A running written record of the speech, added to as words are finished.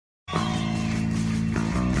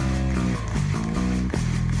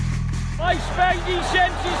My spidey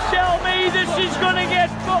senses tell me this is gonna get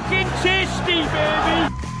fucking tasty,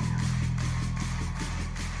 baby.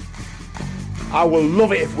 I will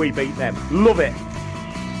love it if we beat them. Love it.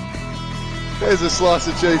 There's a slice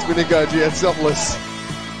of cheese with Nico Gianopoulos.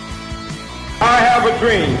 I have a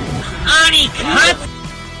dream. Arnie, cut!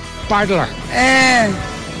 Battler.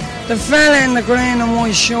 The fella in the green and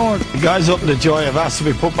white shirt. The guys up in the joy have asked to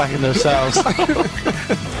be put back in their cells.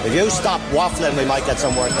 If you stop waffling, we might get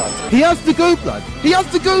some work done. He has the goop, lad. He has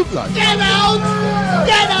the goop, lad. Get out!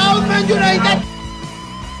 Get out, Man United!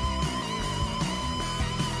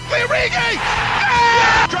 Origi!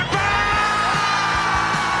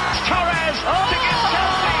 Torres to give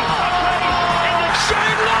Chelsea a place in the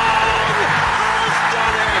Shane Long has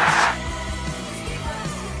done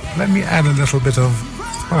it! Let me add a little bit of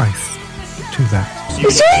spice to that.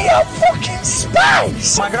 Is he a fucking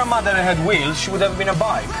spice? My grandmother had wheels, she would have been a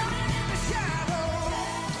bike.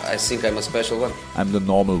 I think I'm a special one. I'm the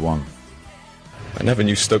normal one. I never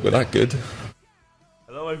knew Stoke were that good.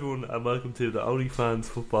 Hello everyone and welcome to the OnlyFans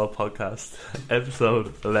Football Podcast,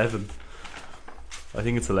 episode 11. I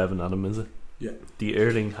think it's 11, Adam, is it? Yeah. The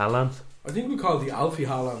Erling Haaland. I think we call it the Alfie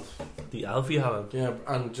Haaland. The Alfie Haaland? Yeah,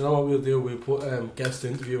 and do you know what we'll do? We'll put guest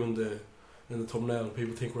interview in the thumbnail and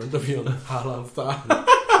people think we're interviewing Haaland star.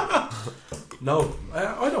 No,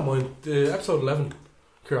 I don't mind. The episode 11,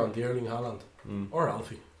 Kieran, the Erling Haaland. Or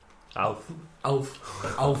Alfie. Alf.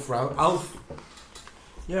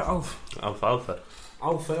 Yeah, Alf. Alfalfa.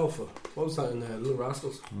 Alfalfa. What was that in Little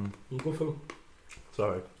Rascals? Good film.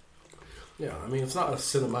 Sorry. Yeah, I mean, it's not a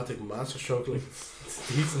cinematic masterstroke, like, it's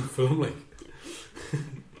a decent film, like.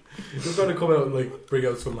 You've got to come out and, like, bring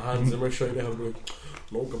out some Hans Zimmer shit now, but, like,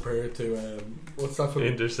 don't compare it to, what's that film?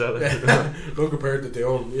 Interstellar. Yeah, don't compare it to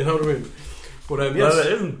Dion, you know what I mean? But, yes. No,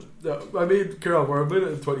 it isn't. I mean, Kieran, we're a minute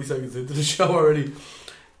and 20 seconds into the show already,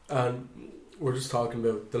 and we're just talking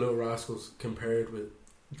about the Little Rascals compared with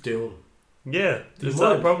Dion. Yeah, is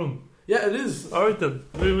that a problem? Yeah, it is. Alright then,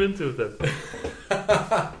 move into it then.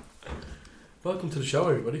 Welcome to the show,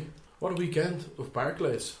 everybody. What a weekend of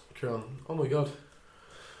Barclays, Kieran. Oh my god.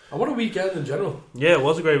 And what a weekend in general. Yeah, it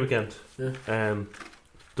was a great weekend. Yeah.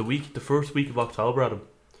 The first week of October, Adam.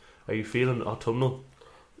 Are you feeling autumnal?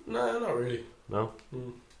 Nah, not really. No?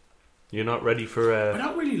 You're not ready for... I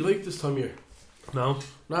don't really like this time of year. No?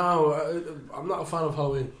 No, I'm not a fan of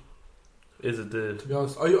Halloween. Is it the... To be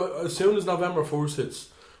honest, as soon as November 1st hits,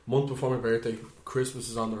 month before my birthday, Christmas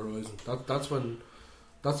is on the horizon.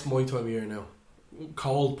 That's my time of year now.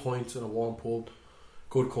 Cold points in a warm pub,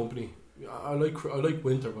 good company. I like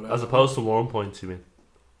winter, but as opposed to warm points, you mean?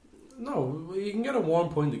 No, you can get a warm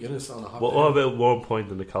pint of Guinness on a hot day. What about warm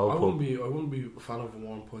point in a cold pub? I wouldn't be a fan of a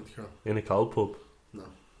warm pint, Kieran. In a cold pub? No.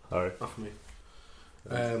 Alright. Not for me.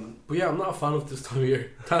 But yeah, I'm not a fan of this time of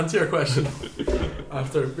year. To answer your question,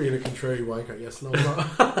 after being a contrary wanker, yes, no, I'm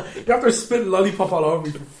not. You have to spit lollipop all over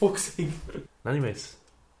me, for fuck's sake. Anyways,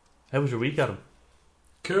 how was your week, Adam?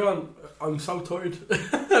 Kieran, I'm so tired.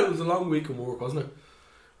 It was a long week of work, wasn't it?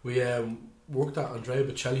 We worked at Andrea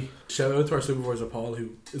Bocelli. Shout out to our supervisor Paul,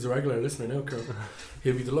 who is a regular listener now, Kieran.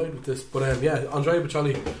 He'll be delighted with this. But yeah, Andrea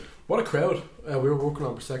Bocelli, what a crowd. We were working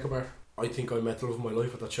on Prosecco Bar. I think I met the love of my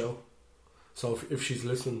life at that show. So if she's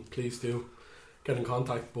listening, please do get in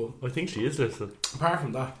contact. But I think she is listening. Apart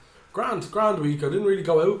from that, grand week. I didn't really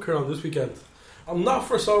go out, Kieran, this weekend. I'm not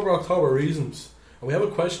for Sober October reasons. And we have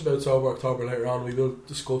a question about Sober October later on. We will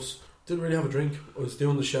discuss. Didn't really have a drink. I was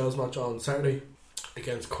doing the Shells match on Saturday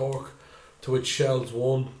against Cork, to which Shells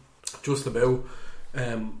won just about.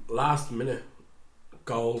 Last minute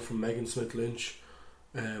goal from Megan Smith-Lynch.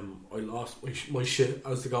 I lost my shit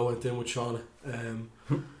as the goal went in with Shauna.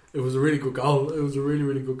 It was a really good goal. It was a really,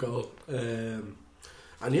 really good goal. And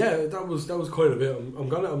yeah, that was quite a bit.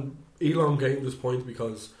 I'm elongating this point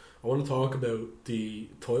because I want to talk about the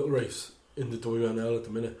title race in the WNL at the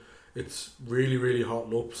minute. It's really, really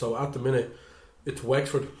hotting up. So at the minute, it's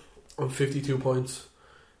Wexford on 52 points,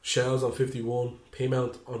 Shells on 51,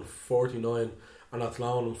 Peamount on 49, and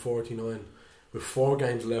Athlone on 49, with 4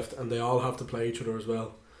 games left, and they all have to play each other as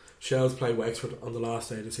well. Shells play Wexford on the last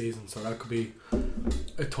day of the season, so that could be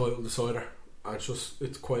a title decider. And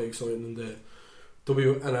it's quite exciting in the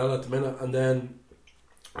WNL at the minute. And then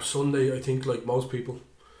Sunday, I think, like most people,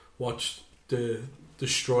 watched the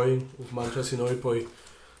destroying of Manchester United by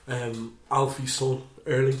Alfie's son,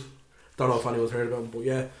 Erling. Don't know if anyone's heard about him, but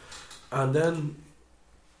yeah. And then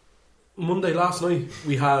Monday last night,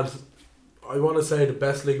 we had, I want to say, the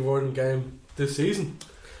best League of Ireland game this season.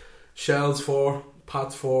 Shells 4,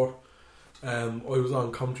 Pats 4. I was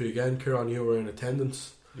on commentary again. Kieran, you were in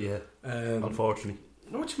attendance. Yeah, unfortunately.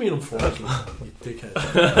 What do you mean unfortunately? You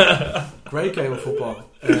dickhead. Great game of football.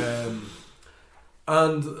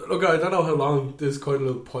 And look, I don't know how long this kind of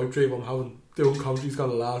little pipe dream I'm having doing commentary's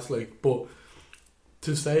going to last, like, but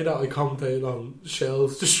to say that I commentated on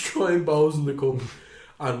Shells destroying Bows in the cup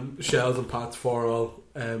and Shells and Pats 4-all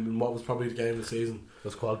in what was probably the game of the season.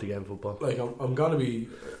 That's quality game of football. Like, I'm going to be...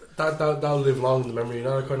 That'll live long in the memory in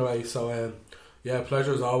that kind of way. So, yeah,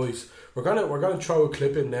 pleasure as always. We're gonna throw a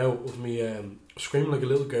clip in now of me screaming like a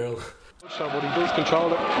little girl. So, but he does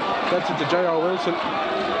control it. Gets it to J.R. Wilson.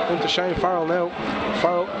 Into Shane Farrell now.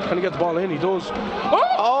 Farrell, can he get the ball in? He does.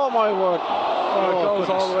 Oh my word. It goes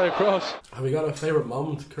all the way across. Have we got a favourite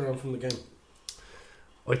moment, Kieran, from the game?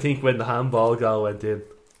 I think when the handball goal went in.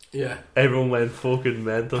 Yeah. Everyone went fucking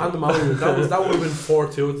mental. That would have been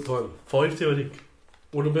 4-2 at the time. 5-2 I think.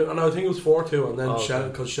 Would have been, and I think it was 4-2, and then okay.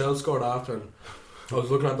 because Shell scored after, and I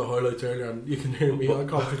was looking at the highlights earlier, and you can hear me on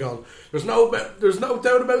commentary going, "There's no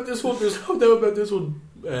doubt about this one. There's no doubt about this one."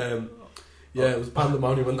 Yeah, it was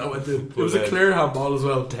pandemonium when that went in. It was a clear handball as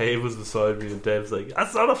well. Dave was beside me, and Dave's like,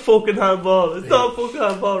 "That's not a fucking handball. It's not a fucking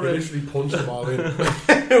handball." He literally punched the ball in.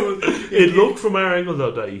 It looked from our angle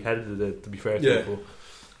though that he headed it in, to be fair to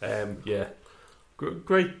him. Yeah.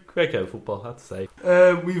 Great game of football, I have to say.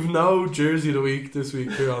 We've no jersey of the week this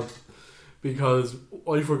week, Kieran, because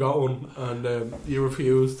I forgot one and you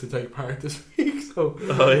refused to take part this week. So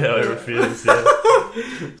oh yeah, I refused.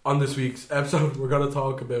 Yeah. On this week's episode, we're going to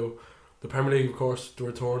talk about the Premier League, of course, the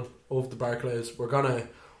return of the Barclays. We're going to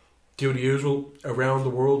do the usual around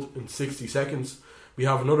the world in 60 seconds. We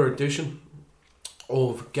have another edition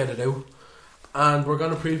of Get It Out, and we're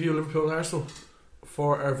going to preview Liverpool and Arsenal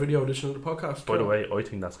for our video edition of the podcast. By the way, I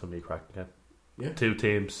think that's going to be a cracking game. Yeah. Two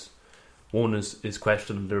teams. One is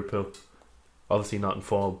questioning Liverpool, obviously not in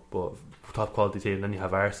form, but top quality team. And then you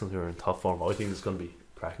have Arsenal who are in top form. I think it's going to be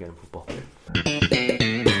a cracking game of football.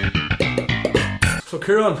 So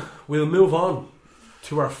Kieran, we'll move on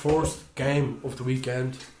to our first game of the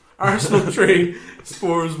weekend. Arsenal 3,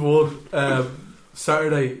 Spurs 1.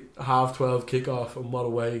 Saturday 12:30 kickoff, and what a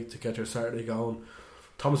way to get your Saturday going.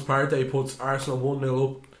 Thomas Partey puts Arsenal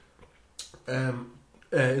 1-0 up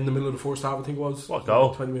in the middle of the first half, I think it was. What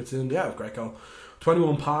goal? 20 minutes in. Yeah, great goal.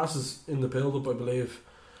 21 passes in the build-up, I believe.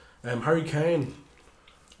 Harry Kane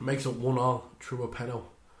makes it 1-1 through a penalty.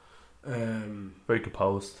 Very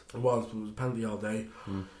composed. It was a penalty all day.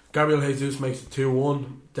 Gabriel Jesus makes it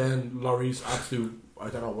 2-1. Then Lloris, absolute, I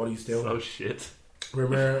don't know what he's doing. Oh shit.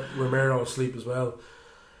 Romero asleep as well.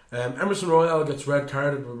 Emerson Royale gets red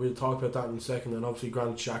carded, but we'll talk about that in a second. And obviously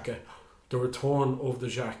Granit Xhaka, the return of the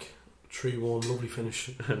Xhaka, 3-1, lovely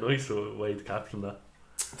finish. Nice way to caption that.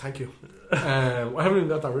 Thank you. I haven't even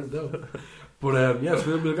got that written down. But yes,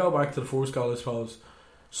 we'll go back to the first goal, I suppose.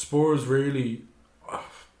 Spurs really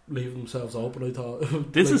leave themselves open, I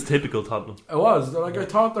thought. This is typical Tottenham. It was. I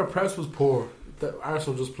thought their press was poor. The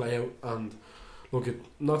Arsenal just play out, and look,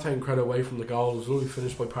 not taking credit away from the goal, it was really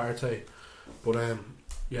finished by Partey. But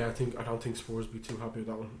yeah, I don't think Spurs would be too happy with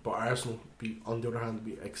that one. But Arsenal, on the other hand,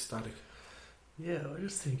 be ecstatic. Yeah, I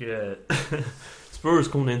just think Spurs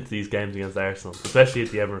coming into these games against Arsenal, especially at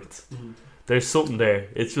the Emirates, there's something there.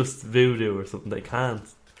 It's just voodoo or something. They can't.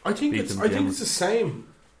 I think it's the same.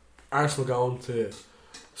 Arsenal going to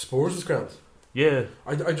Spurs' ground. Yeah,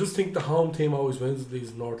 I just think the home team always wins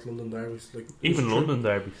these North London derbies. Like even London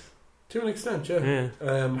derbies. To an extent, yeah.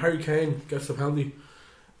 Harry Kane gets the penalty.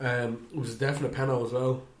 It was a definite penalty as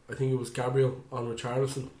well. I think it was Gabriel on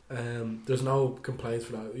Richarlison. There's no complaints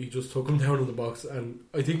for that. He just took him down in the box, and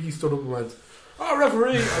I think he stood up and went, "Oh,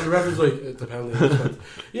 referee!" And the referee's like, "It's a penalty." And went,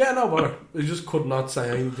 yeah, no bother. He just could not say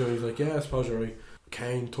anything to him. He's like, "Yeah, I suppose you're right."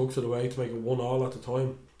 Kane tucks it away to make it 1-1 at the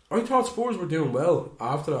time. I thought Spurs were doing well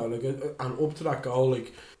after that, like, and up to that goal.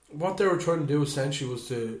 Like, what they were trying to do essentially was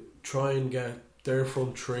to try and get their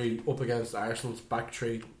front three up against Arsenal's back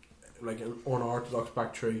three, like an unorthodox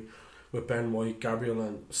back three with Ben White, Gabriel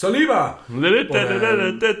and Saliba.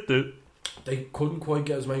 But, they couldn't quite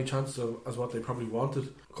get as many chances as what they probably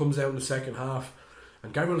wanted. Comes out in the second half,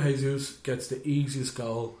 and Gabriel Jesus gets the easiest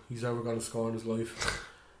goal he's ever going to score in his life.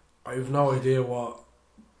 I have no idea what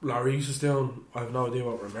Lloris is doing. I have no idea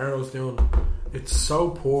what Romero's doing. It's so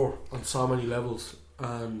poor on so many levels.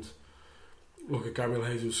 And look at Gabriel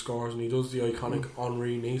Jesus scores, and he does the iconic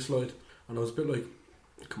Henry knee slide, and I was a bit like,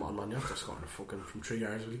 come on man, you have to score fucking from 3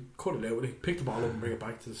 yards. He cut it out, he picked the ball up and bring it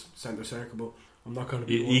back to the centre circle, but I'm not going to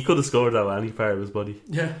be he could have scored that with any part of his body.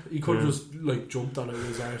 Yeah, he could have just like jumped on it with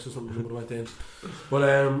his arse or something and would have went in. But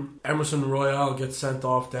Emerson Royale gets sent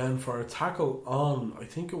off then for a tackle on, I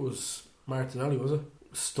think it was Martinelli, was it?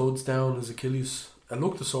 Studs down his Achilles. It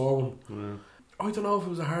looked a sore one. I don't know if it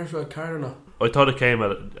was a harsh red card or not. I thought it came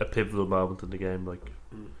at a pivotal moment in the game. Like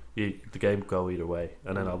the game could go either way,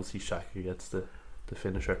 and then obviously Shaka gets the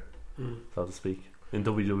finisher, so to speak, in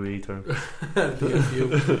WWE terms. It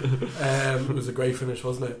was a great finish,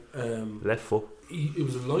 wasn't it? Left foot. It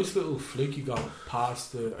was a nice little flick he got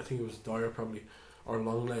past I think it was Dyer probably, or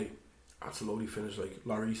Longley. That's a lovely finish. Like,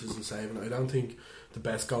 Lloris isn't saving it. I don't think the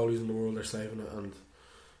best goalies in the world are saving it. And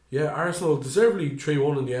yeah, Arsenal deservedly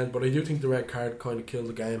 3-1 in the end, but I do think the red card kind of killed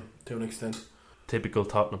the game to an extent. Typical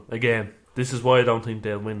Tottenham. Again, this is why I don't think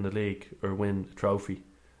they'll win the league or win the trophy.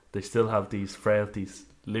 They still have these frailties,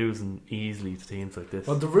 losing easily to teams like this.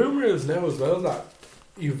 Well, the rumour is now as well that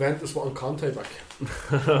Juventus want Conte back.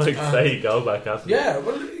 Like say he go back after. Yeah,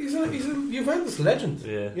 well, he's a Juventus legend.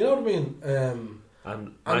 Yeah, you know what I mean.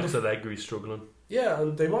 And Max Allegri's struggling. Yeah,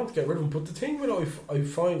 and they want to get rid of him. But the thing that I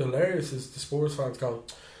find hilarious is the Spurs fans going,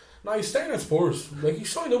 "No, he's staying at Spurs. Like, he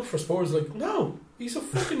signed up for Spurs." Like, no, he's a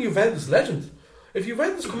fucking Juventus legend. If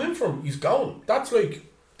Juventus come in for him, he's gone. That's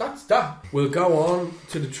that. We'll go on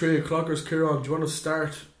to the 3 o'clockers. Kieran, do you want to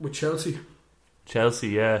start with Chelsea? Chelsea,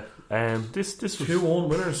 yeah. This was 2-1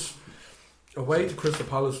 winners. Away to Crystal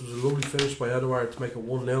Palace was a lovely finish by Edouard to make it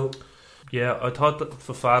 1-0. Yeah, I thought that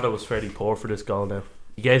Fafana was fairly poor for this goal now.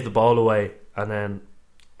 He gave the ball away, and then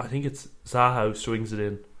I think it's Zaha who swings it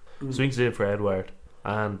in for Edouard,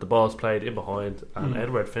 and the ball's played in behind, and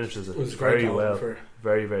Edouard finishes it very well.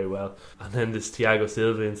 Very, very well. And then this Thiago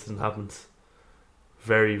Silva incident happens.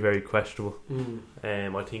 Very, very questionable.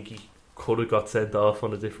 I think he could have got sent off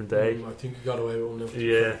on a different day. I think he got away with 1-0.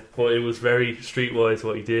 Yeah, but it was very streetwise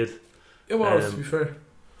what he did. It was, to be fair.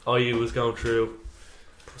 IU was going through,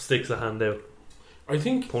 sticks a hand out. I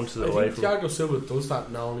think punches it away from Thiago Silva does that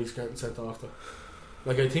now, and he's getting sent off though.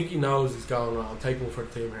 Like, I think he knows he's going, I'm taking one for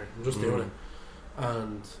the team here. I'm just doing it.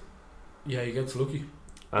 And yeah, he gets lucky.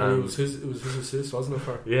 And it was his assist, wasn't it?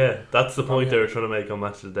 For yeah, that's the point they were trying to make on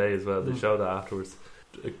Match of the Day as well. They showed that afterwards.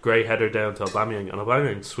 A great header down to Aubameyang, and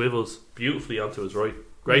Aubameyang swivels beautifully onto his right.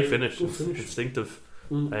 Great finish, instinctive,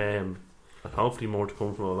 and hopefully more to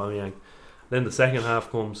come from Aubameyang. Then the second half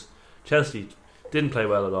comes. Chelsea didn't play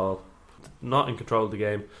well at all. Not in control of the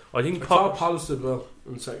game. I thought Palace did well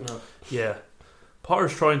in the second half. Yeah,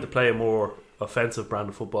 Potter's trying to play a more offensive brand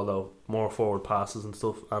of football though, more forward passes and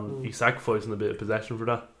stuff, and he's sacrificing a bit of possession for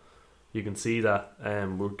that. You can see that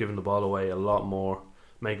we're giving the ball away a lot more,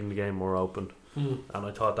 making the game more open, and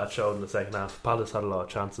I thought that showed in the second half. Palace had a lot of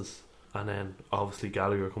chances, and then obviously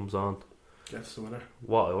Gallagher comes on, gets the winner.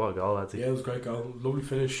 What a goal, lads! Yeah, it was a great goal, lovely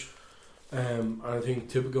finish, and I think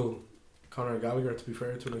typical Conor Gallagher, to be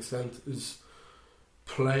fair to an extent, is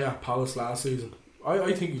play at Palace last season.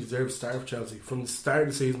 I think he deserved to start for Chelsea. From the start of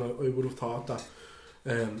the season, I would have thought that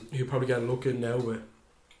he'll probably get a look in now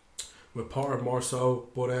with Potter more so.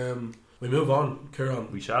 But we move on,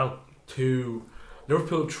 Kieran. We shall. To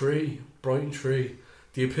Liverpool 3, Brighton 3.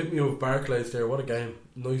 The epitome of Barclays there. What a game.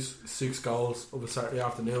 Nice 6 goals of a Saturday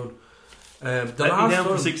afternoon. Let me down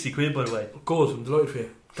for 60 quid, by the way. Good, I'm delighted for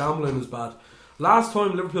you. Gambling is bad. Last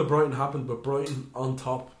time Liverpool-Brighton happened, but Brighton on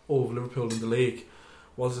top of Liverpool in the league,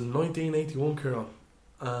 was in 1981, Kieran,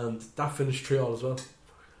 and that finished 3-3 as well.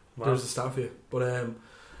 Wow. There's a stat for you. But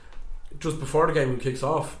just before the game kicks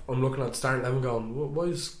off, I'm looking at starting 11 going, why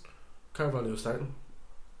is Carvalho starting?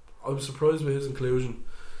 I was surprised with his inclusion.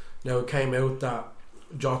 Now, it came out that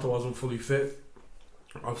Jota wasn't fully fit,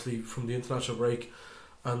 obviously from the international break,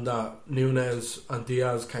 and that Nunez and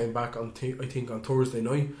Diaz came back on I think on Thursday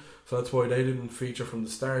night, so that's why they didn't feature from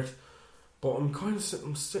the start. But I'm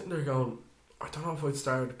sitting there going, I don't know if I'd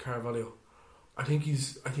start Carvalho. I think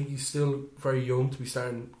he's still very young to be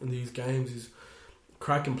starting in these games. He's a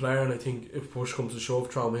cracking player, and I think if push comes to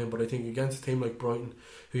shove, throw him in. But I think against a team like Brighton,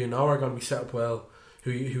 who you know are going to be set up well,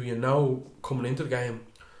 who you know coming into the game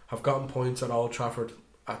have gotten points at Old Trafford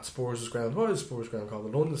at Spurs' ground. What is Spurs' ground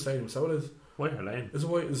called? The London Stadium. Is that what it is? White Hart Lane. Is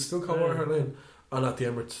it still called White Hart Lane? And at the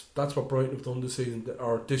Emirates. That's what Brighton have done this season,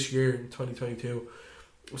 or this year in 2022.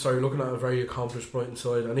 So you're looking at a very accomplished Brighton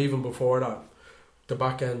side, and even before that, the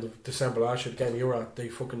back end of December last year, the game you were at, they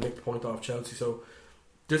fucking nicked the point off Chelsea. So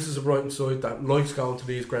this is a Brighton side that likes going to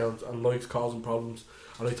these grounds and likes causing problems.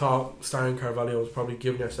 And I thought starring Carvalho was probably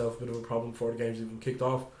giving yourself a bit of a problem before the game's even kicked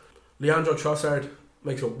off. Leandro Trossard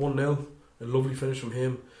makes it 1-0. A lovely finish from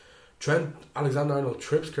him. Trent Alexander-Arnold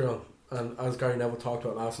trips Kieran, and as Gary Neville talked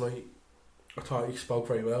about last night, I thought he spoke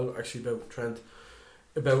very well actually about Trent,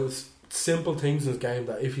 about simple things in his game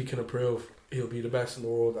that if he can improve, he'll be the best in the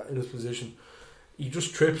world in his position. He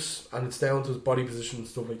just trips, and it's down to his body position and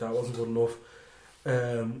stuff like that. It wasn't good enough.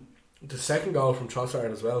 The second goal from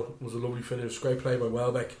Trossard as well was a lovely finish. Great play by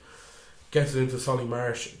Welbeck. Gets it into Solly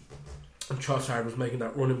Marsh, and Trossard was making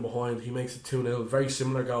that run in behind. He makes it 2-0, very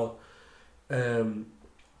similar goal.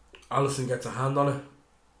 Alisson gets a hand on it,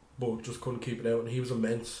 but just couldn't keep it out, and he was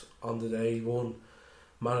immense on the day. He won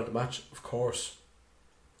man of the match, of course.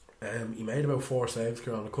 He made about 4 saves,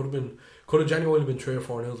 Kieran. It could have genuinely been 3 or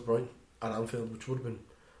 4-0 to Brighton at Anfield, which would have been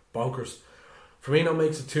bonkers. Firmino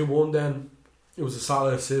makes it 2-1 then. It was a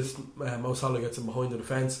Salah assist. Mo Salah gets him behind the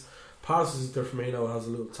defence, passes it to Firmino, has a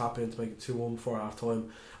little tap in to make it 2-1 before half time.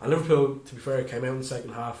 And Liverpool, to be fair, came out in the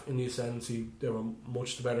second half in the ascendancy. They were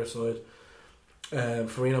much the better side.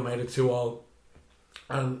 Firmino made it 2-2,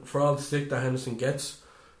 and for all the stick that Henderson gets,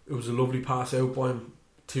 it was a lovely pass out by him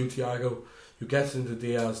to Thiago, who gets into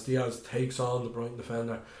Diaz. Diaz takes on the Brighton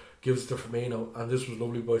defender, gives it to Firmino, and this was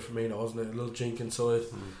lovely by Firmino, wasn't it? A little jink inside,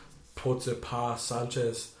 puts it past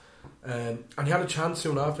Sanchez, and he had a chance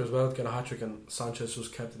soon after as well to get a hat-trick, and Sanchez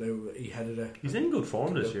just kept it out. He headed it. He's in good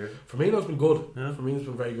form this year. Firmino's been good. Yeah. Firmino's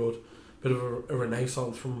been very good. Bit of a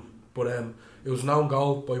renaissance from, but it was an own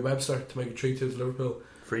goal by Webster to make it 3-2 to Liverpool.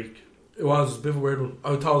 Freak. It was a bit of a weird one.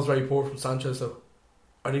 I thought it was very poor from Sanchez though.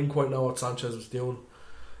 I didn't quite know what Sanchez was doing.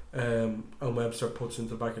 And Webster puts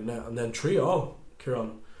into the back of the net, and then 3-3.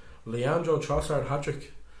 Kieran, Leandro Trossard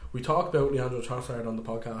hat-trick. We talked about Leandro Trossard on the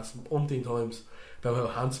podcast umpteen times about how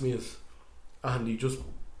handsome he is, and he just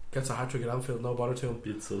gets a hat-trick at Anfield, no bother to him.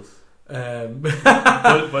 Beats us. By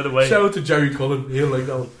the way, shout out to Jerry Cullen, he'll like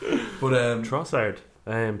that one. But Trossard,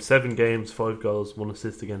 7 games, 5 goals, 1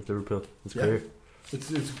 assist against Liverpool. It's clear.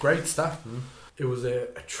 It's a great stat. It was a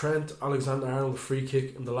Trent Alexander-Arnold free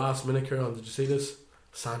kick in the last minute. Kieran, did you see this?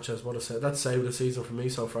 Sanchez, what a save! That's saved the season for me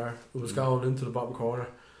so far. It was going into the bottom corner.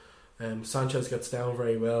 Sanchez gets down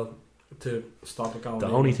very well to stop it going. The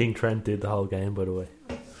only thing Trent did the whole game, by the way.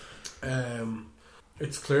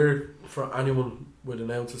 It's clear for anyone with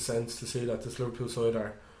an ounce of sense to see that this Liverpool side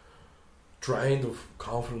are drained of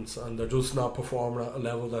confidence, and they're just not performing at a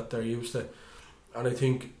level that they're used to. And I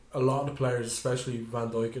think a lot of the players, especially Van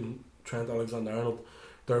Dijk and Trent Alexander-Arnold,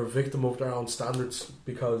 they're a victim of their own standards,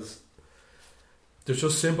 because there's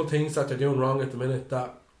just simple things that they're doing wrong at the minute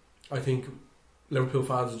that I think Liverpool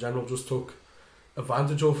fans in general just took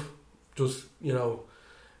advantage of. Just,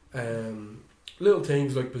 little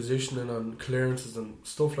things like positioning and clearances and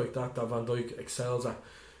stuff like that Van Dijk excels at.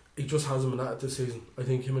 He just hasn't been at it this season. I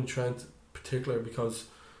think him and Trent in particular, because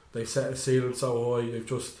they set a ceiling so high, they've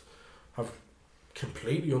just have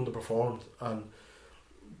completely underperformed. And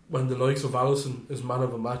when the likes of Alisson is man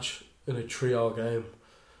of a match in a 3-3 game,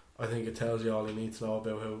 I think it tells you all you need to know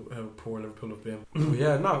about how poor Liverpool have been. But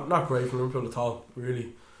yeah, not great for Liverpool at all,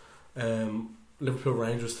 really. Liverpool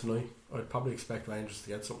Rangers tonight. I'd probably expect Rangers to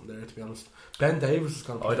get something there, to be honest. Ben Davies is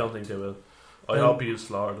going to play. I don't think they will. I hope he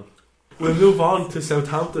slaughtered them. We'll move on to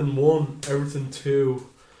Southampton 1, Everton 2.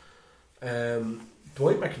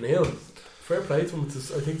 Dwight McNeil, fair play to him.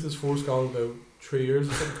 I think it's his first goal in about 3 years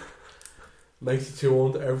or something. Makes it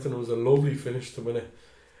 2-1 to Everton. It was a lovely finish to win it.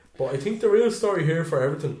 But I think the real story here for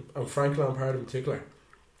Everton, and Frank Lampard in particular,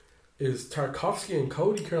 is Tarkowski and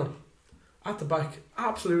Cody Kieran at the back.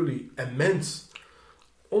 Absolutely immense.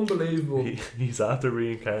 Unbelievable. He's after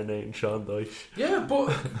reincarnating Sean Dyche. Yeah,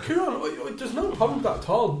 but Kieran, there's no problem with that at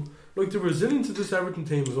all. Like, the resilience of this Everton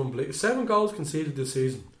team is unbelievable. 7 goals conceded this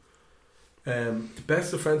season. The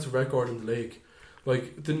best defensive record in the league.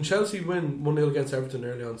 Like, didn't Chelsea win 1-0 against Everton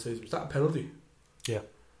early on in the season? Was that a penalty? Yeah.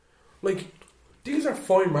 Like, these are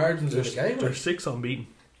fine margins in the game. They're 6 unbeaten.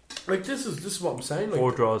 Like, this is what I'm saying. Like,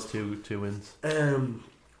 4 draws, 2 wins. I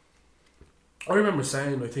remember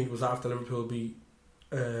saying, I think it was after Liverpool beat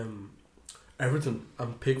Everton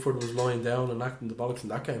and Pickford was lying down and acting the bollocks in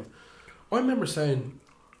that game. I remember saying,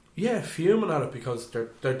 yeah, fuming at it, because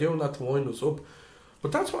they're doing that to wind us up.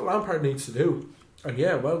 But that's what Lampard needs to do. And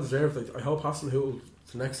yeah, well deserved. Like, I hope Hasenhüttl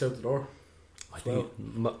is next out the door. I think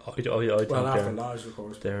after Lage, of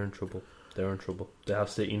course. They're in trouble. They have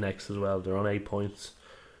City next as well. They're on 8 points.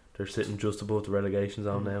 They're sitting just above the relegation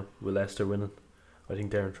zone now, with Leicester winning. I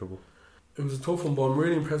think they're in trouble. It was a tough one, but I'm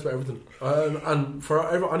really impressed with Everton. And for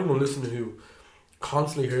anyone listening who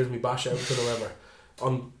constantly hears me bash Everton or whatever,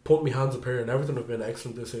 I'm putting my hands up here, and Everton have been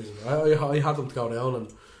excellent this season. I had them to go down,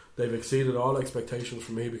 and they've exceeded all expectations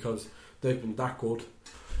for me, because they've been that good.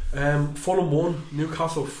 Fulham 1,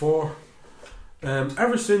 Newcastle 4.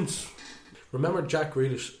 Ever since, remember Jack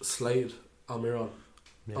Grealish slated Almiron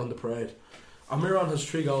on the parade. Almiron has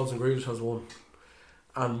 3 goals and Grealish has 1.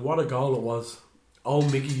 And what a goal it was. Oh,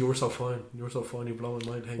 Mickey, you were so fine. You blow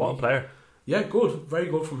my mind. Hey, what a player. Yeah, good. Very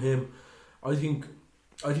good from him. I think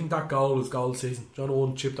that goal was goal of the season. John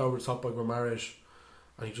Owen chipped over the top by Guimaraes,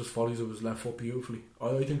 and he just volleys it with his left foot beautifully.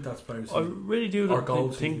 I think that's player of the season. I really do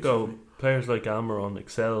think, though, players like Almiron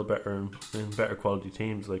excel better in better quality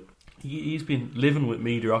teams. Like he's been living with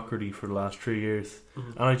mediocrity for the last 3 years,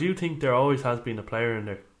 and I do think there always has been a player in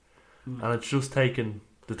there, and it's just taken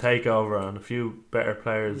the takeover and a few better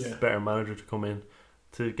players, better manager to come in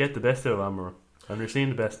to get the best out of Almiron, and they're seeing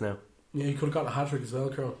the best now. Yeah, he could have got a hat-trick as well,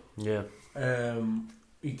 Carl. Yeah.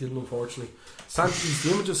 He didn't, unfortunately. He's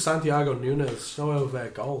the image of Santiago Nunes, no out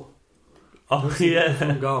of goal. Oh, yeah.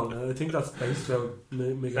 From goal. I think that's based on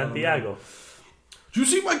Miguel Santiago. Do you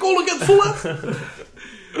see my goal against Fulham?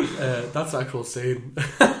 That's the actual scene.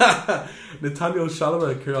 Nathaniel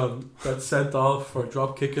Chalamet, Kieran, got sent off for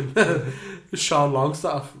drop kicking Sean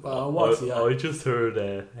Longstaff. I just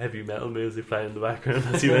heard heavy metal music playing in the background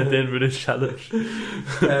as he went in for this challenge.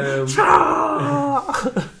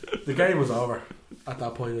 The game was over at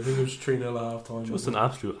that point. I think it was 3-0 at half time. Just an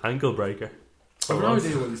absolute ankle breaker. I have no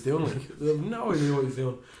idea what he's doing. I have no idea what he's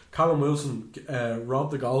doing. Callum Wilson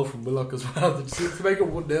robbed the goal from Willock as well to make it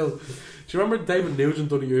 1-0. Do you remember David Nugent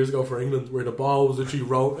done it years ago for England, where the ball was literally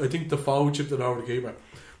rolled? I think the foul chipped it over the keeper.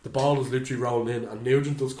 The ball was literally rolling in, and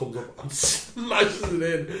Nugent just comes up and smashes it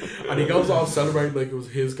in, and he goes off celebrating like it was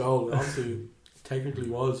his goal. It obviously technically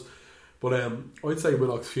was, but I'd say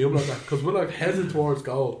Willock's fuming at that, because Willock headed towards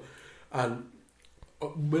goal, and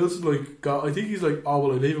Wilson I think he's like, oh,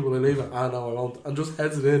 will I leave it? Ah, no, I won't, and just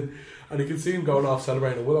heads it in, and you can see him going off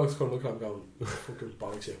celebrating, and Willock's kind of looking at him going, fucking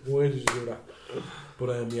bollocks you, why did you do that?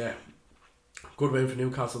 But yeah, good win for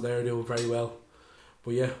Newcastle there, doing very well.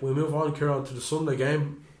 But yeah, we'll move on, Kieran, to the Sunday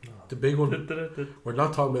game, the big one. We're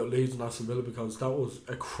not talking about Leeds and Aston Villa, because that was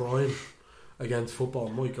a crime against football.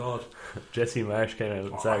 My God. Jesse Marsh came out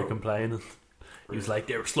and started complaining. He was like,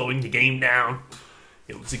 they were slowing the game down.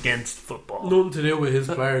 It was against football. Nothing to do with his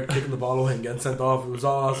player kicking the ball away and getting sent off. It was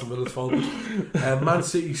all Aston Villa's fault. Man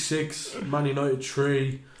City 6, Man United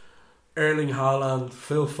 3. Erling Haaland,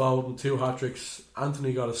 Phil Foden, 2 hat-tricks.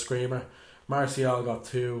 Anthony got a screamer. Martial got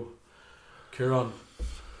 2. Kieran,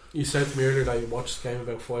 you said to me earlier that you watched the game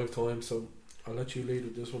about 5 times, so I'll let you lead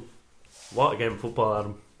with this one. What a game of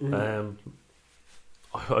football, Adam.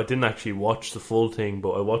 I didn't actually watch the full thing, but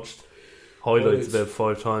I watched highlights about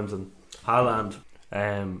 5 times, and Haaland,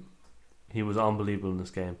 he was unbelievable in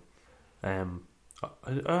this game. I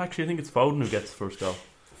actually think it's Foden who gets the first goal.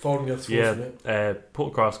 Foden gets the first, put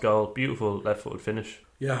across goal, beautiful left-footed finish.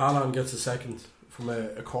 Yeah, Haaland gets the second from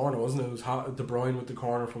a corner, wasn't it? It was De Bruyne with the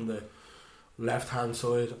corner from the left-hand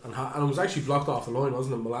side, and it was actually blocked off the line,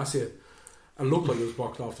 wasn't it? Malacia. It looked like it was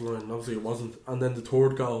blocked off the line, and obviously it wasn't. And then the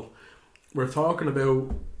third goal, we're talking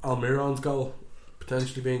about Almiron's goal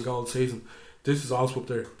potentially being goal of the season. This is also up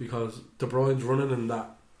there, because De Bruyne's running in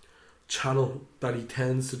that channel that he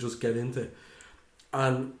tends to just get into.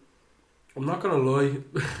 And I'm not going to lie,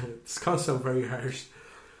 it's going to sound very harsh.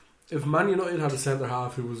 If Man United had a centre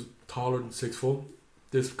half who was taller than 6 foot,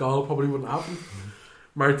 this goal probably wouldn't happen.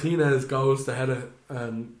 Martinez goes to head it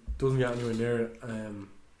and doesn't get anywhere near it.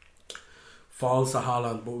 Falls to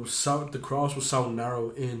Haaland, but the cross was so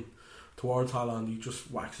narrow in towards Haaland, he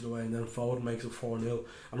just whacks it away, and then Foden makes it 4-0.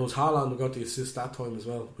 And it was Haaland who got the assist that time as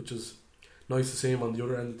well, which is nice to see him on the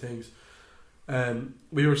other end of things.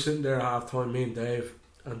 We were sitting there at half time, me and Dave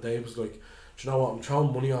was like, do you know what, I'm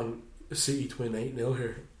throwing money on City to win 8-0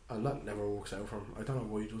 here, and that never works out for him. I don't know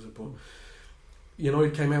why he does it, but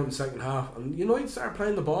United came out in the second half, and United started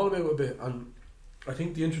playing the ball about a bit, and I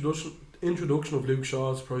think the introduction of Luke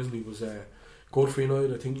Shaw surprisingly was good for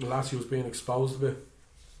United. I think Malacia was being exposed a bit,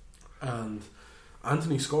 and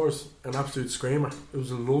Anthony scores an absolute screamer. It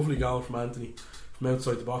was a lovely goal from Anthony from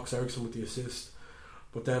outside the box. Ericsson with the assist,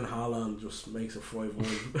 but then Haaland just makes it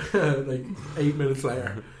 5-1 like 8 minutes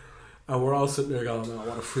later, and we're all sitting there going, oh,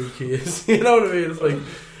 what a freak he is. You know what I mean? It's like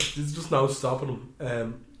there's just no stopping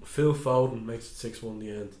him. Phil Foden makes it 6-1 in the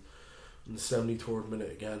end in the 73rd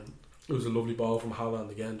minute again. It was a lovely ball from Haaland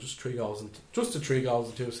again, just 3 goals and 2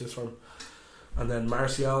 assists from him. And then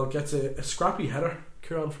Martial gets a scrappy header,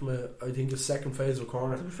 Kieran, from I think his second phase of a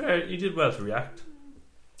corner. To be fair, you did well to react.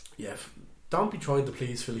 Yeah, don't be trying to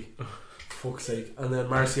please Philly, for fuck's sake. And then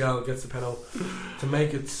Martial gets the penalty to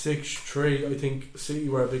make it 6-3. I think City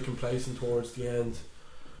were a bit complacent towards the end.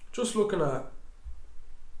 Just looking at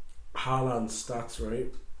Haaland's stats,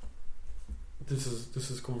 right? This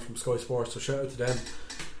is coming from Sky Sports, so shout out to them.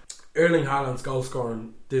 Erling Haaland's goal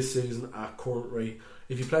scoring this season at current rate,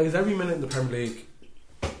 if he plays every minute in the Premier League,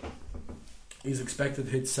 he's expected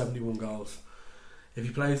to hit 71 goals. If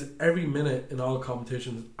he plays every minute in all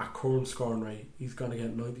competitions at current scoring rate, he's going to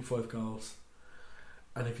get 95 goals.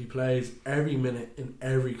 And if he plays every minute in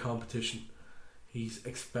every competition, he's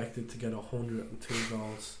expected to get 102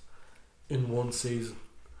 goals in one season.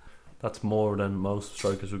 That's more than most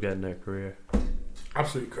strikers will get in their career.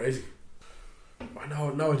 Absolutely crazy. I know,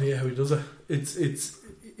 no idea how he does it.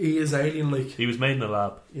 He is alien like. He was made in a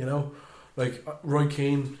lab. You know, like Roy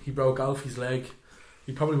Keane, he broke Alfie's leg.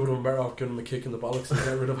 He probably would have been better off giving him a kick in the bollocks and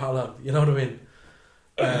get rid of Haaland. You know what I mean?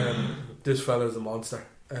 This fella's a monster.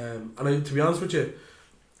 And to be honest with you,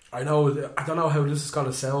 I don't know how this is going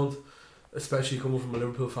to sound, especially coming from a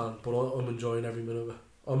Liverpool fan, but I'm enjoying every minute of it.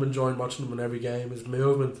 I'm enjoying watching him in every game. His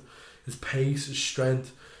movement, his pace, his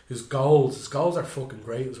strength, his goals. His goals are fucking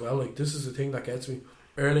great as well. Like, this is the thing that gets me.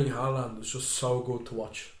 Erling Haaland is just so good to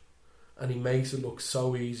watch, and he makes it look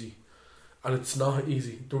so easy. And it's not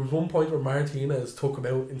easy. There was one point where Martinez took him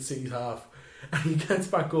out in City's half, and he gets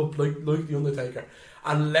back up like the Undertaker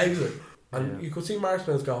and legs it. And you could see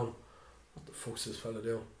Martinez going, "What the fuck's this fella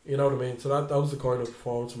doing?" You know what I mean? So that was the kind of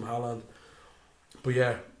performance from Haaland. But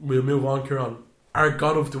yeah, we'll move on, Kieran. Our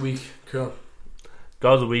God of the Week, Kieran.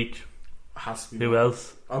 God of the Week. Has to be. Who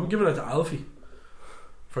else? I'm giving it to Alfie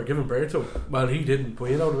for giving birth to him. Well, he didn't, but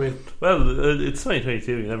you know what I mean. Well, it's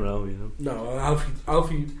 2022. You never know. You know. No,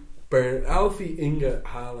 Alfie Inge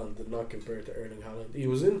Haaland did not give birth to Erling Haaland. He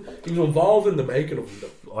was involved in the making of him,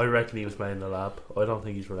 though. I reckon he was made in the lab. I don't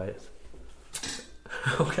think he's related.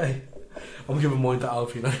 Okay, I'm giving mine to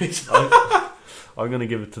Alfie now. I'm going to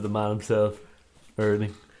give it to the man himself,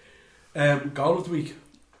 Erling. Goal of the Week.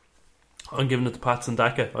 I'm giving it to Patson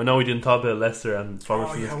Daka. I know we didn't talk about Leicester and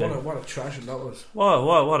Forest in this game. What a trashing that was. What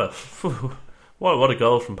a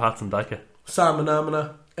goal from Patson Daka.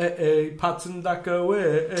 Salmonamina, Patson Daka,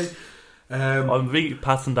 I'm a big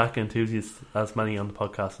Patson Daka enthusiast, as many on the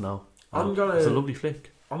podcast know. It's a lovely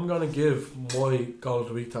flick. I'm gonna give my goal of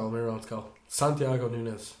the week to Almiron's goal. Santiago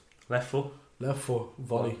Nunes. Left foot,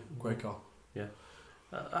 volley, great goal. Yeah,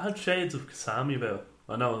 I had shades of Kasami about it.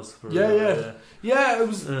 I know it was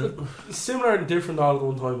it was similar and different all at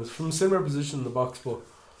one time. It was from a similar position in the box, but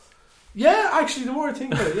yeah, actually, the more I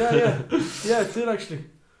think about it, yeah, it did actually.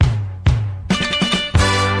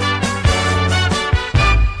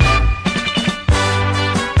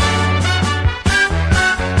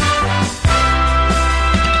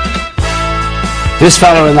 This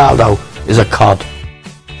fella Ronaldo is a cod.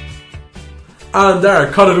 And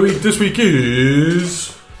our cod of the week this week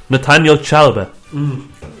is Nathaniel Chalobah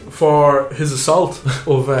for his assault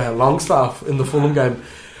of Longstaff in the Fulham game.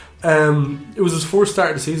 It was his first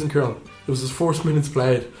start of the season, Kieran. It was his first minutes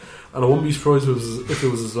played, and I wouldn't be surprised if it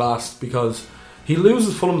was his last, because he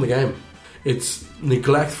loses Fulham the game. It's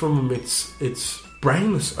neglect from him. It's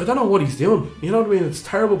brainless. I don't know what he's doing. You know what I mean? It's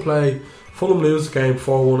terrible play. Fulham lose the game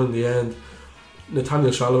 4-1 in the end.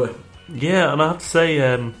 Nathaniel Chalobah. Yeah, and I have to say,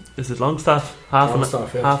 is it Longstaff?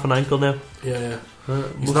 Half an ankle now. Yeah.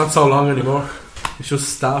 He's not so long anymore. It's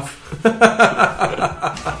just staff.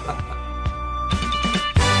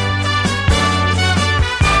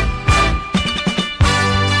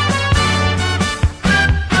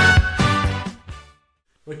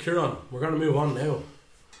 Right, Kieran, we're going to move on now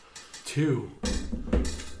to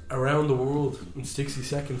Around the World in 60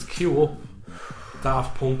 Seconds. Cue up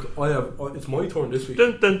Daft Punk. It's my turn this week.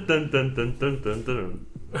 Dun, dun, dun, dun, dun, dun, dun, dun.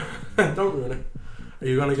 Don't ruin it. Are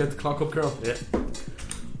you going to get the clock up, Kieran? Yeah.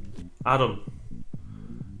 Adam,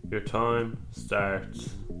 your time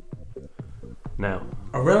starts now.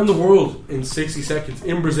 Around the World in 60 Seconds.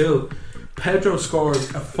 In Brazil, Pedro scored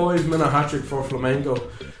a 5-minute hat-trick for Flamengo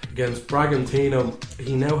against Bragantino.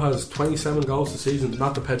 He now has 27 goals this season.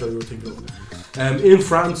 Not the Pedro you were thinking of. In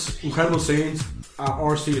France, incredible scenes at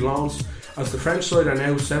RC Lens, as the French side are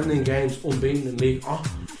now 17 games unbeaten in league,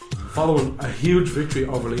 following a huge victory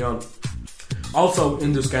over Lyon. Also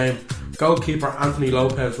in this game, goalkeeper Anthony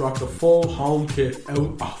Lopez rocked a full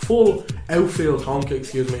outfield home kick,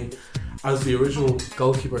 as the original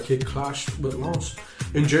goalkeeper kick clashed with Lens.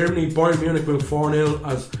 In Germany, Bayern Munich win 4-0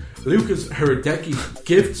 as Lucas Herdecki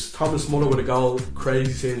gifts Thomas Muller with a goal.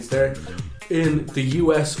 Crazy scenes there. In the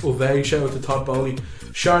US of A, shout out to Todd Bowley.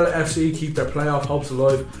 Charlotte FC keep their playoff hopes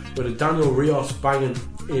alive with a Daniel Rios banging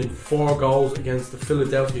in 4 goals against the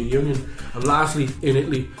Philadelphia Union. And lastly, in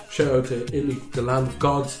Italy, shout out to Italy, the land of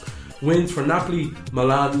gods. Wins for Napoli,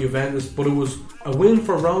 Milan, Juventus, but it was a win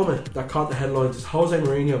for Roma that caught the headlines as Jose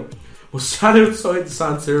Mourinho was sat outside the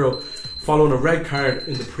San Siro following a red card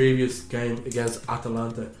in the previous game against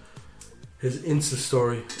Atalanta. His Insta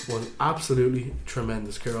story was absolutely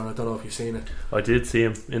tremendous, Kieran. I don't know if you've seen it. I did see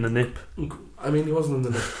him in a nip. I mean, he wasn't in the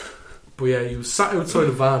nip. But yeah, he was sat outside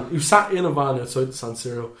a van. He was sat in a van outside the San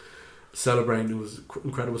Siro celebrating. It was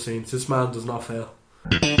incredible scenes. This man does not fail.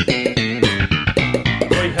 Right,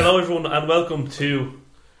 hello everyone and welcome to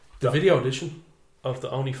the video edition of the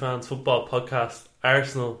OnlyFans Football Podcast,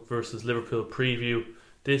 Arsenal versus Liverpool preview.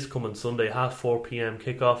 this coming Sunday, 4:30 p.m.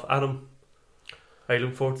 kickoff. Adam, are you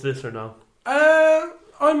looking forward to this or no?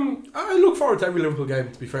 I look forward to every Liverpool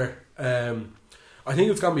game, to be fair. I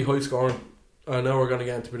think it's going to be high scoring. I know we're going to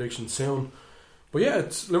get into predictions soon. But yeah,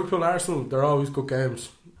 it's Liverpool and Arsenal. They're always good games.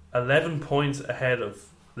 11 points ahead of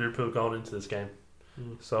Liverpool going into this game.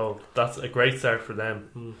 So that's a great start for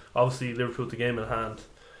them. Obviously, Liverpool the game in hand.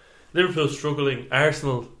 Liverpool struggling,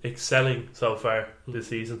 Arsenal excelling so far this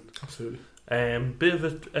season. Absolutely. Bit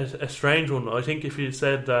of a strange one. I think if you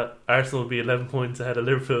said that Arsenal would be 11 points ahead of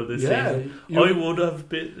Liverpool this season, I would have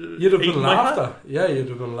been. You'd have been laughed at. Yeah, you'd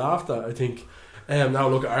have been laughed at, I think. Now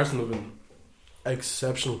look, Arsenal have been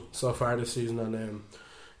exceptional so far this season, and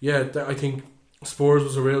I think Spurs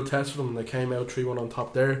was a real test for them. They came out 3-1 on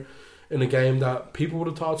top there in a game that people would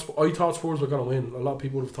have thought. I thought Spurs were going to win. A lot of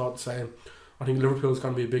people would have thought the same. I think Liverpool is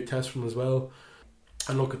going to be a big test for them as well.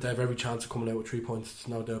 And look, they have every chance of coming out with 3 points. There's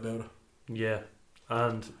no doubt about it. Yeah,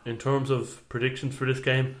 and in terms of predictions for this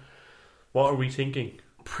game, what are we thinking?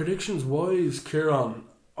 Predictions wise, Kieran,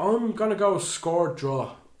 I'm going to go score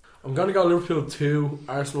draw. I'm going to go Liverpool 2,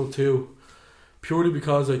 Arsenal 2, purely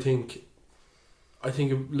because I think if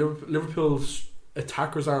Liverpool's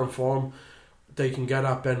attackers are in form, they can get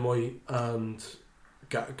at Ben White and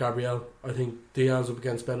Gabriel. I think Diaz up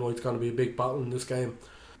against Ben White's going to be a big battle in this game.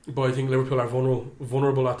 But I think Liverpool are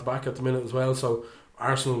vulnerable at the back at the minute as well. So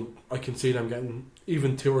Arsenal, I can see them getting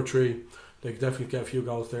even 2 or 3. They could definitely get a few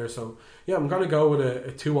goals there. So yeah, I'm going to go with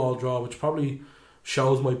a 2-2 draw, which probably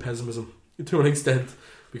shows my pessimism to an extent,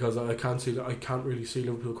 because I can't really see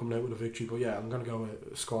Liverpool coming out with a victory. But yeah, I'm going to go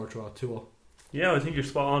with a score draw, 2-2. Yeah, I think you're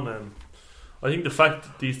spot on. I think the fact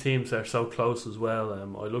that these teams are so close as well.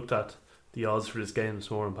 I looked at the odds for this game this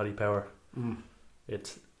morning, Paddy Power.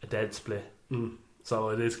 It's a dead split. So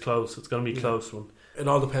it is close. It's going to be a close one. It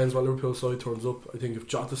all depends what Liverpool side turns up. I think if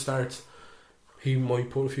Jota starts, he might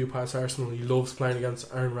put a few past Arsenal. He loves playing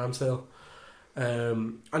against Aaron Ramsdale.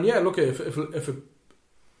 And yeah, look, if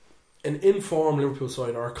an informed Liverpool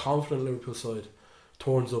side or a confident Liverpool side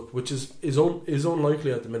turns up, which is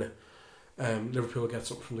unlikely at the minute, Liverpool gets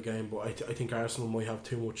something from the game. But I think Arsenal might have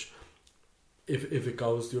too much if it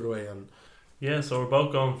goes the other way. And yeah, so we're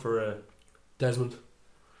both going for Desmond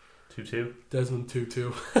 2-2. Desmond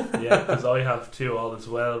 2-2. Yeah, because I have 2-2 as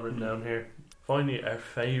well written down here. Finally, our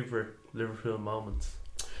favourite Liverpool moments.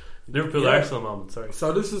 Arsenal moments, sorry.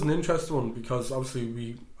 So this is an interesting one, because obviously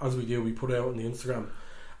we put it out on the Instagram,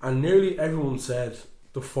 and nearly everyone said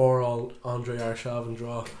the 4-4 Andre Arshavin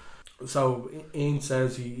draw. So Ian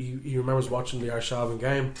says he remembers watching the Arshavin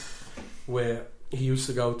game, where he used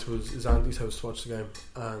to go to his auntie's house to watch the game,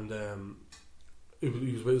 and he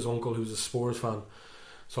was with his uncle who's a Spurs fan.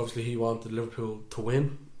 So obviously he wanted Liverpool to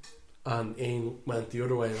win, and Ian went the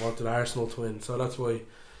other way and wanted Arsenal to win. So that's why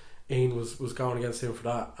Ian was going against him for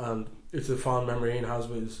that. And it's a fond memory Ian has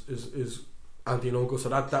with his auntie and uncle. So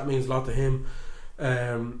that means a lot to him.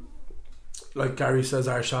 Like Gary says,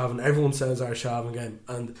 Arshavin. Everyone says Arshavin game.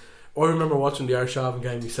 And I remember watching the Arshavin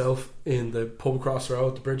game myself in the pub across the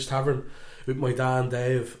road, the Bridge Tavern, with my dad and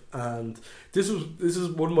Dave. And this is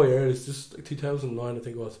one of my earliest, just 2009 I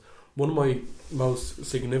think it was. One of my most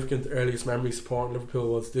significant earliest memories supporting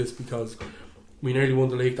Liverpool was this, because we nearly won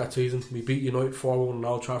the league that season. We beat United 4-1 in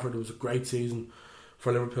Old Trafford. It was a great season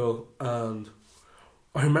for Liverpool, and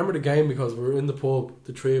I remember the game because we were in the pub,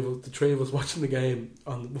 the three of us watching the game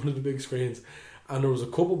on one of the big screens, and there was a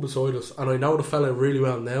couple beside us, and I know the fella really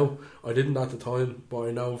well now. I didn't at the time, but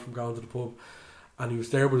I know him from going to the pub, and he was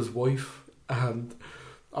there with his wife, and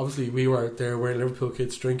obviously we were there wearing Liverpool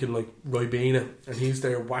kids drinking like Ribena, and he's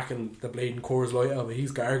there whacking the bleeding Coors Light out of it.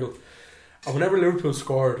 He's gargled. And whenever Liverpool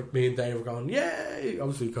scored, me and Dave were going, yay!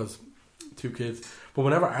 Obviously because 2 kids. But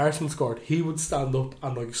whenever Arsenal scored, he would stand up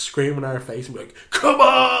and like scream in our face and be like, come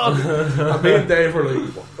on! And me and Dave were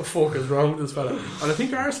like, what the fuck is wrong with this fella? And I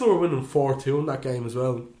think Arsenal were winning 4-2 in that game as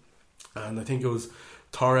well. And I think it was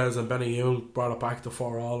Torres and Benny Young brought it back to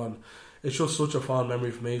 4-4, and it's just such a fond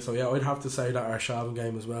memory for me. So yeah, I'd have to say that Arshavin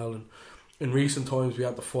game as well. And in recent times we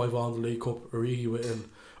had the 5-0 in the League Cup, Origi with an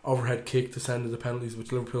overhead kick to send to the penalties,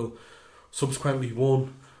 which Liverpool subsequently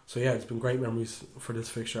won. So yeah, it's been great memories for this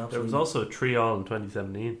fixture. Absolutely. There was also a 3-3 in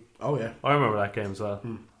 2017. Oh yeah, I remember that game as well.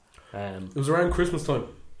 It was around Christmas time.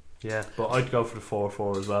 Yeah, but I'd go for the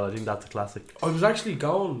 4-4 as well. I think that's a classic. I was actually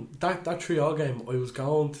going that 3-3 game. I was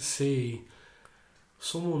going to see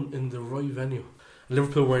someone in the right venue.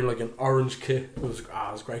 Liverpool wearing like an orange kit. It was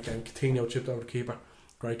a great game. Coutinho chipped over the keeper.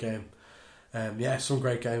 Great game. Yeah, some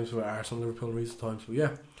great games with Arsenal and Liverpool in recent times. But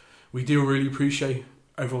yeah, we do really appreciate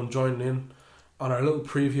everyone joining in on our little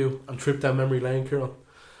preview and trip down memory lane, Kieran,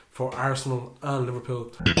 for Arsenal and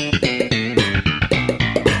Liverpool.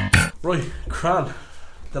 Right, Cran,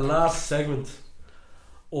 the last segment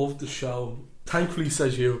of the show. Thankfully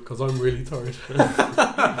says you, because I'm really tired.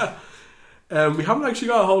 We haven't actually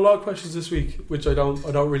got a whole lot of questions this week, which I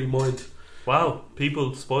don't really mind. Wow,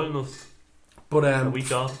 people spoiling us. But a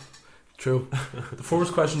week off. True. The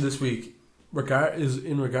first question this week is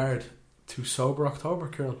in regard to Sober October,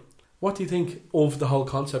 Kieran. What do you think of the whole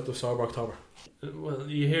concept of Sober October? Well,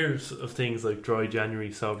 you hear of things like Dry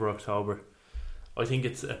January, Sober October. I think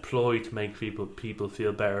it's a ploy to make people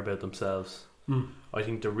feel better about themselves. I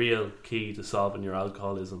think the real key to solving your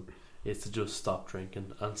alcoholism is to just stop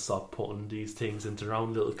drinking and stop putting these things into their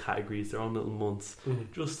own little categories, their own little months.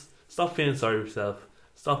 Just stop feeling sorry for yourself.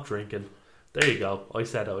 Stop drinking. There you go. I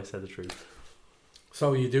said the truth.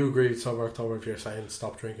 So you do agree with Sober October if you're saying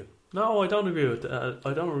stop drinking? No, I don't agree with.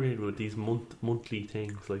 I don't agree with these monthly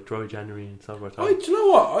things like Dry January and Sober October. Do you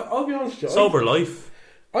know what? I'll be honest with you. Sober life.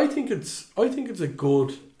 I think it's a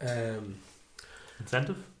good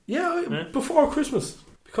incentive. Yeah, before Christmas,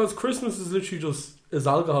 because Christmas is literally just is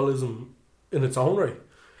alcoholism in its own right.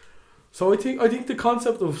 So I think the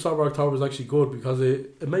concept of Sober October is actually good because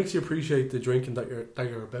it makes you appreciate the drinking that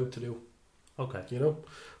you're about to do. Okay, you know.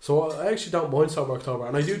 So I actually don't mind Sober October,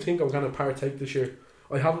 and I do think I'm going to partake this year.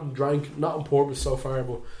 I haven't drank, not on purpose so far,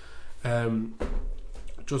 but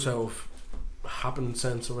just out of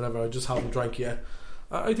happenstance or whatever. I just haven't drank yet.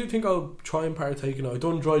 I do think I'll try and partake in it. I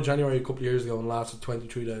done Dry January a couple of years ago and lasted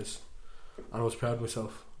 23 days, and I was proud of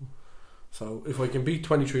myself. So if I can beat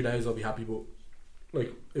 23 days, I'll be happy. But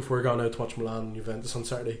like, if we're going out to watch Milan and Juventus on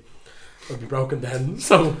Saturday, I'll be broken then.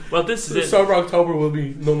 So well, this is it. Sober October will be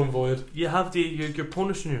null and void. You have you're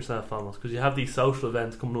punishing yourself almost because you have these social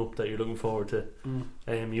events coming up that you're looking forward to.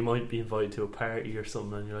 You might be invited to a party or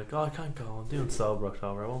something, and you're like, "Oh, I can't go. I'm doing Sober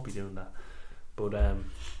October. I won't be doing that." But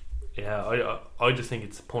yeah, I just think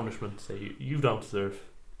it's punishment that you don't deserve,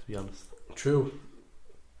 to be honest. True.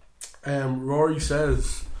 Rory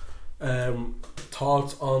says,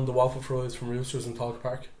 thoughts on the waffle fries from Roosters in Talk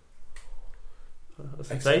Park?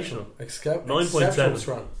 Sensational.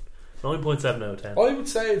 9.7. 9.7 out of 10. I would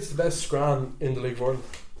say it's the best scran in the League of Ireland.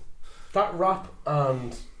 That wrap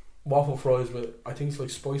and waffle fries with, I think it's like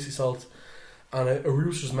spicy salt and a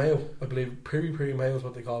Roosters mayo, I believe. Piri mayo is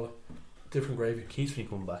what they call it. Different gravy. Keeps me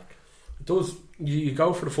coming back. It does. You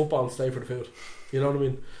go for the football and stay for the food. You know what I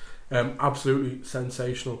mean? Absolutely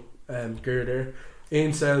sensational gear there.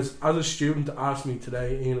 Ian says, as a student asked me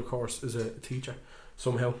today, Ian of course is a teacher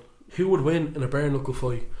somehow, who would win in a bare knuckle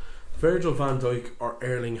fight, Virgil van Dijk or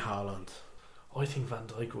Erling Haaland? I think Van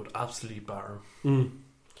Dijk would absolutely batter him.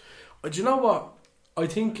 Do you know what? I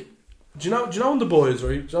think. Do you know in The Boys,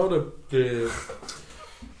 right? Do you know the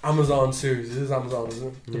Amazon series? It is Amazon, isn't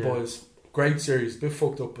it? The Boys. Great series, a bit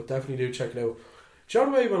fucked up, but definitely do check it out. Do you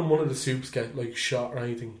know the way when one of the soups get like shot or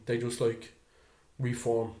anything, they just like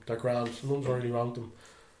reform? They're grand. Nothing's really wrong with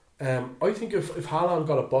them. I think if Haaland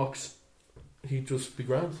got a box, he'd just be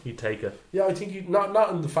grand. He'd take it. Yeah, I think he'd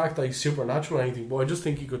not in the fact that he's supernatural or anything, but I just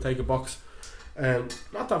think he could take a box.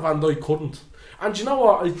 Not that Van Dijk couldn't. And do you know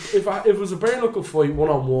what? If it was a bare knuckle fight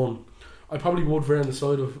 1-on-1, I probably would veer on the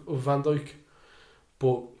side of Van Dijk,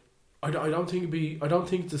 but I don't think it'd be. I don't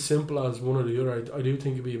think it's as simple as one or the other. I do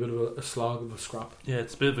think it'd be a bit of a slog of a scrap. Yeah,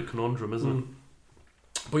 it's a bit of a conundrum, isn't it?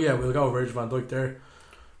 But yeah, we'll go Virgil van Dijk there.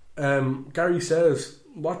 Gary says,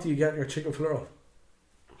 "What do you get in your chicken fillet roll?"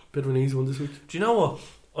 Bit of an easy one this week. Do you know what?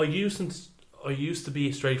 I used to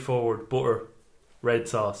be straightforward butter, red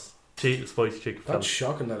sauce, spicy chicken fillet. That's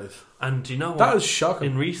shocking. That is. And do you know what? That is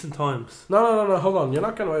shocking. In recent times. No. Hold on. You're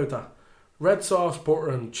not getting away with that. Red sauce, butter,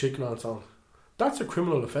 and chicken on its own. That's a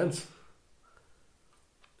criminal offence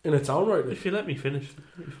in its own right. If you let me finish.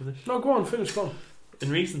 No, go on, finish, go on. In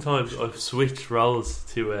recent times, I've switched rolls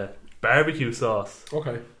to barbecue sauce.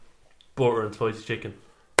 Okay. Butter and spicy chicken.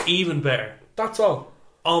 Even better. That's all.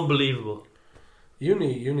 Unbelievable. You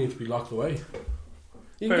need to be locked away.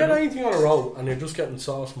 You can get anything on a roll and you're just getting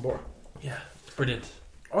sauce and butter. Yeah, brilliant.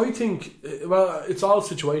 I think, well, it's all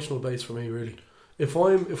situational based for me, really. If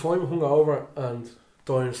I'm hungover and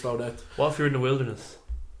dying a slow death. What if you're in the wilderness?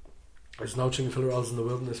 There's no chicken fillet rolls in the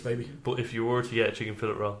wilderness, baby. But if you were to get a chicken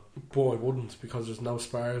fillet roll? Boy, I wouldn't, because there's no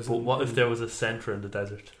spars. But what if there was a centre in the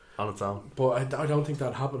desert on its own? But I don't think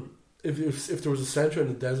that'd happen. If there was a centre in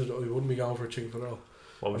the desert, I wouldn't be going for a chicken fillet roll.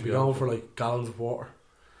 What would I'd be going for like gallons of water.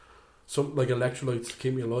 Something like electrolytes to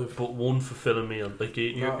keep me alive. But one fulfilling meal. Like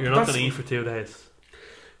you're not going to eat for 2 days.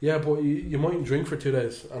 Yeah, but you mightn't drink for 2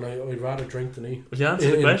 days, and I'd rather drink than eat. Would you answer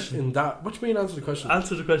the question? In that, what do you mean answer the question?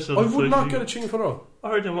 Answer the question. I would not get a chicken fillet roll.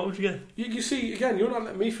 Alright then, what would you get? You see, again, you're not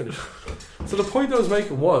letting me finish. So the point I was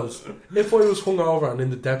making was, if I was hungover and in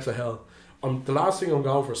the depths of hell, The last thing I'm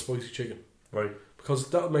going for is spicy chicken. Right. Because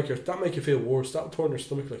that'll make you feel worse. That'll turn your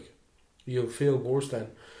stomach like. You'll feel worse then.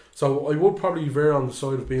 So I would probably veer on the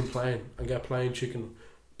side of being plain and get plain chicken,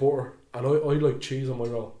 butter, and I like cheese on my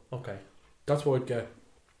roll. Okay. That's what I'd get.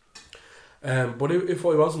 But if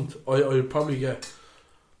I wasn't, I'd probably get.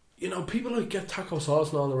 You know, people like get taco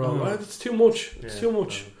sauce and all the roll. It's too much. It's too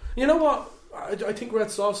much. You know what? I think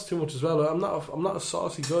red sauce is too much as well. I'm not a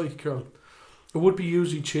saucy guy, Kieran. It would be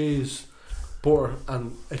usually cheese, butter,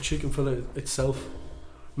 and a chicken fillet itself.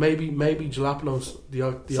 Maybe jalapenos.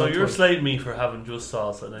 So you're slating me for having just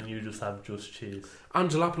sauce and then you just have just cheese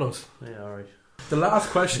and jalapenos. Yeah, alright. The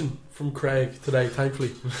last question from Craig today,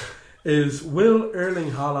 thankfully, is: will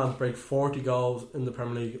Erling Haaland break 40 goals in the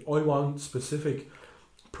Premier League? I want specific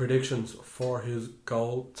predictions for his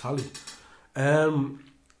goal tally.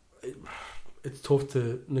 It's tough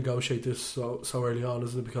to negotiate this so early on,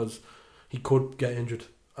 isn't it? Because he could get injured,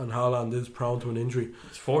 and Haaland is prone to an injury.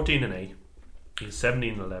 It's 14-8. He's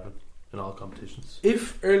 17-11 in all competitions.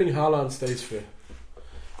 If Erling Haaland stays fit,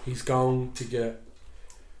 he's going to get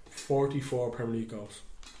 44 Premier League goals.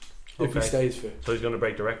 If he stays fit. So he's going to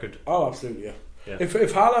break the record? Oh, absolutely, yeah. If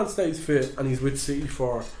Haaland stays fit and he's with City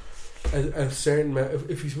for a certain amount,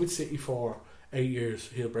 if he's with City for 8 years,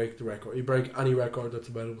 he'll break the record. He'll break any record that's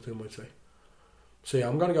available to him, I'd say. So yeah,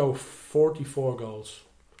 I'm going to go 44 goals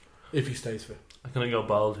if he stays fit. I'm going to go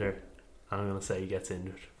bold here. I'm going to say he gets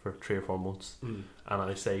injured for 3 or 4 months. And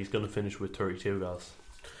I say he's going to finish with 32 goals.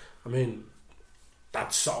 I mean,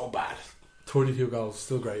 that's so bad. 32 goals,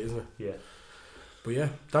 still great, isn't it? Yeah. But yeah,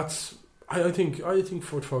 that's... I think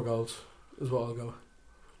 44 goals is what I'll go.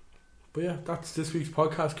 But yeah, that's this week's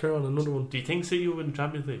podcast, Kieran. Another one. Do you think City will win the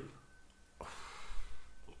Champions League?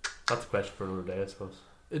 That's a question for another day, I suppose.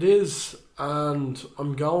 It is, and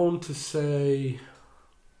I'm going to say,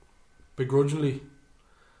 begrudgingly,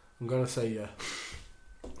 I'm going to say yeah.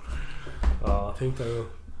 I think they will.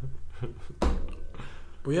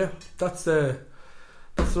 But yeah, that's another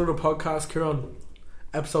podcast, Kieran.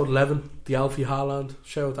 Episode 11, the Alfie Haaland.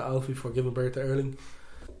 Shout out to Alfie for giving birth to Erling.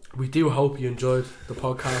 We do hope you enjoyed the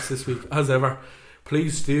podcast this week, as ever.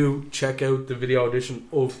 Please do check out the video edition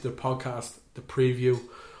of the podcast, the preview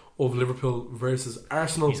of Liverpool versus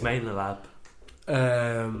Arsenal. He's made in the lab.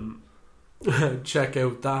 Check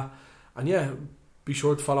out that. And yeah, be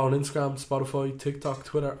sure to follow on Instagram, Spotify, TikTok,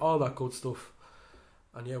 Twitter, all that good stuff.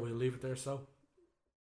 And yeah, we'll leave it there, so